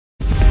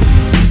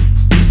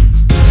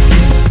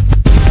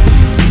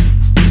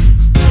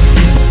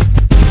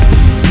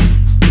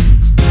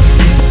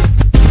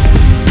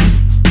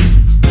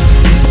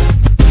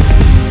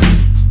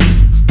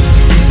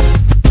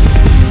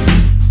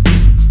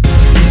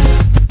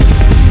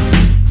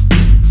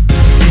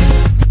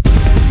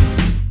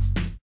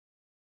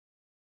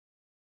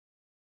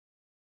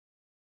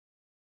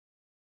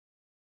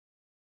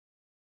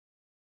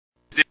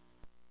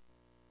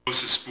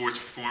Sports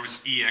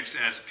Performance,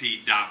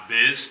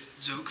 EXSP.biz.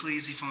 Joe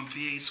Cleasy from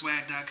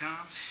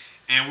PASwag.com.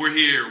 And we're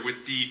here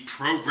with the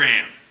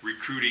program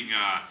recruiting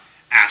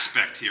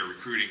aspect here,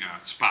 recruiting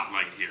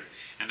spotlight here.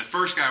 And the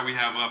first guy we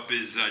have up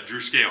is Drew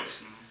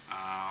Scales.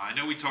 I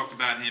know we talked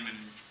about him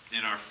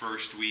in our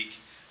first week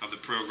of the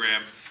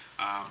program.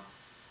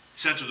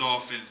 Central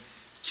Dauphin,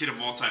 kid, a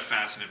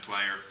multifaceted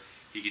player.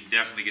 He can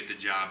definitely get the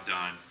job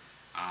done.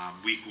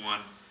 Week one,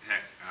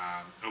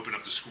 opened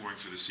up the scoring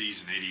for the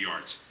season, 80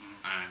 yards.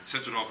 And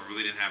Central Dauphin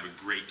really didn't have a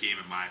great game,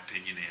 in my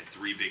opinion. They had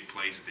 3 big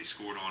plays that they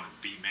scored on and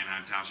beat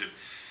Manheim Township.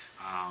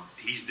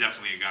 He's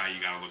definitely a guy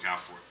you got to look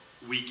out for,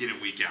 week in and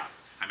week out.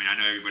 I mean, I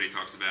know everybody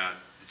talks about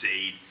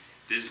Zaid.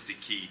 This is the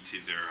key to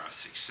their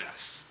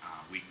success.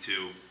 Week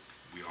 2,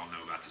 we all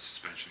know about the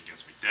suspension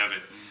against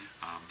McDevitt.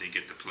 They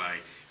get to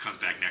play, comes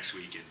back next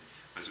week, and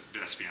let's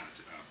be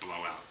honest,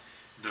 blowout.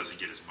 Doesn't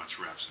get as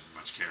much reps and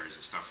much carries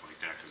and stuff like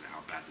that because of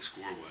how bad the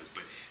score was.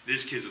 But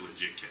this kid's a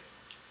legit kid.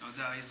 No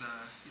doubt, he's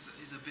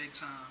a big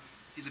time.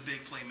 He's a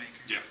big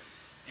playmaker. Yeah.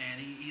 And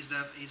he's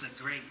a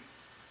great.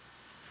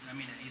 I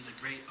mean, he's a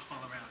great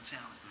all-around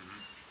talent.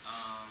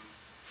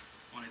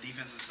 On the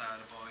defensive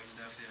side of the ball, he's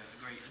definitely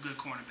a good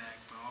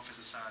cornerback. But on the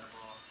offensive side of the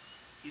ball,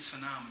 he's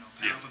phenomenal.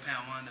 Pound for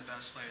pound, one of the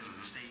best players in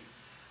the state.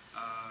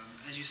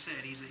 As you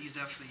said, he's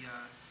definitely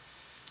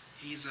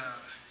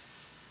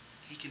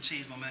he can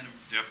change momentum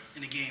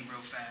in the game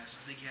real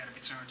fast. I think he had a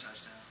return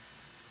touchdown.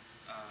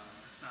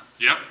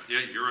 Yeah,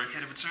 you're right. He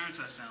had a return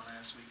touchdown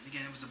last week. And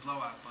again, it was a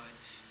blowout, but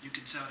you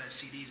could tell that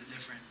CD's a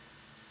different.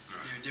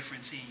 Right. They're a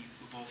different team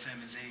with both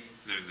him and Zaid.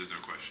 There's no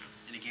question.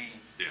 In the game.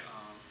 Yeah.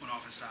 On the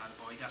offensive side of the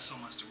ball, he got so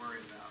much to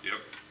worry about. Yep.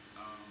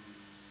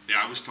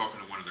 Yeah, I was talking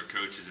to one of their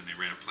coaches, and they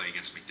ran a play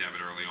against McDevitt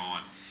early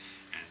on,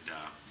 and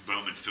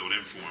Bowman filled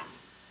in for him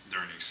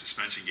during the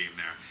suspension game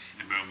there,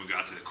 and Bowman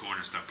got to the corner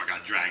and stuff, but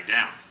got dragged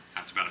down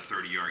after about a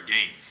 30-yard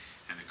gain.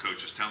 And the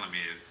coach was telling me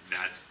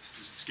that's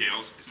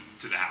Scales. It's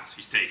to the house.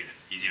 He's taking it.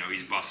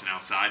 He's busting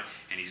outside,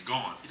 and he's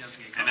gone. He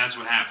doesn't get caught. And that's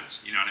what happens.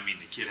 You know what I mean?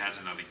 The kid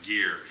has another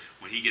gear.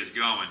 When he gets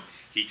going,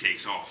 he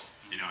takes off.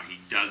 He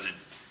doesn't.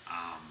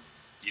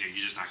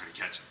 You're just not going to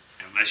catch him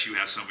unless you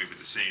have somebody with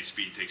the same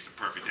speed, takes the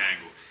perfect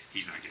angle.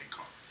 He's not getting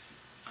caught.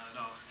 Not at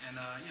all. And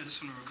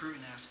just from the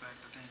recruiting aspect,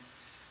 I think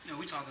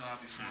we talked about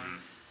it before.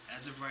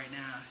 As of right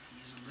now,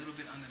 he's a little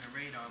bit under the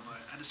radar, but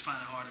I just find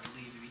it hard to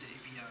believe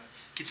if he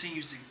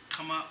continues to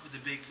come up with the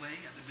big play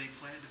at the big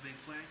play.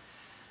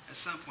 At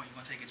some point, you're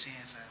going to take a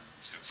chance at him.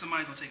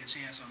 Somebody's going to take a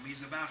chance on him.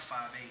 He's about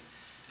 5'8".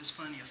 There's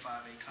plenty of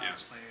 5'8"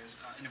 college players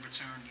in the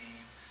return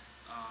game,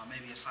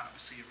 maybe a slot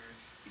receiver,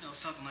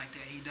 something like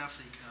that. He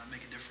definitely can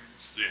make a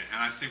difference. Yeah,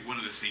 and I think one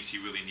of the things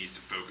he really needs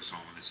to focus on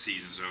when the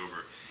season's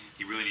over,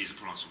 he really needs to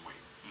put on some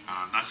weight.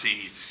 I'm not saying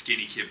he's the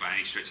skinny kid by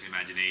any stretch of the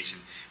imagination,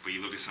 but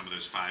you look at some of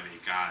those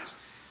 5'8" guys,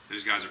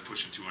 those guys are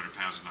pushing 200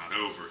 pounds and not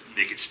over.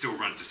 They can still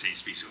run at the same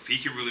speed. So if he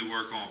can really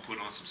work on, put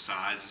on some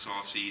size this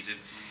offseason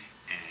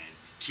and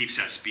keeps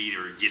that speed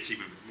or gets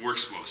even more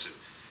explosive,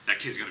 that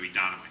kid's going to be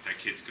dynamite. That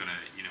kid's going to,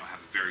 have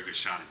a very good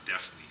shot at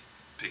definitely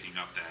picking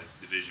up that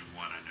Division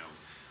I,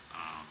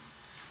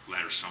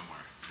 letter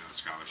somewhere,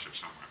 scholarship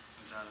somewhere.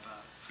 No doubt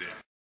about it.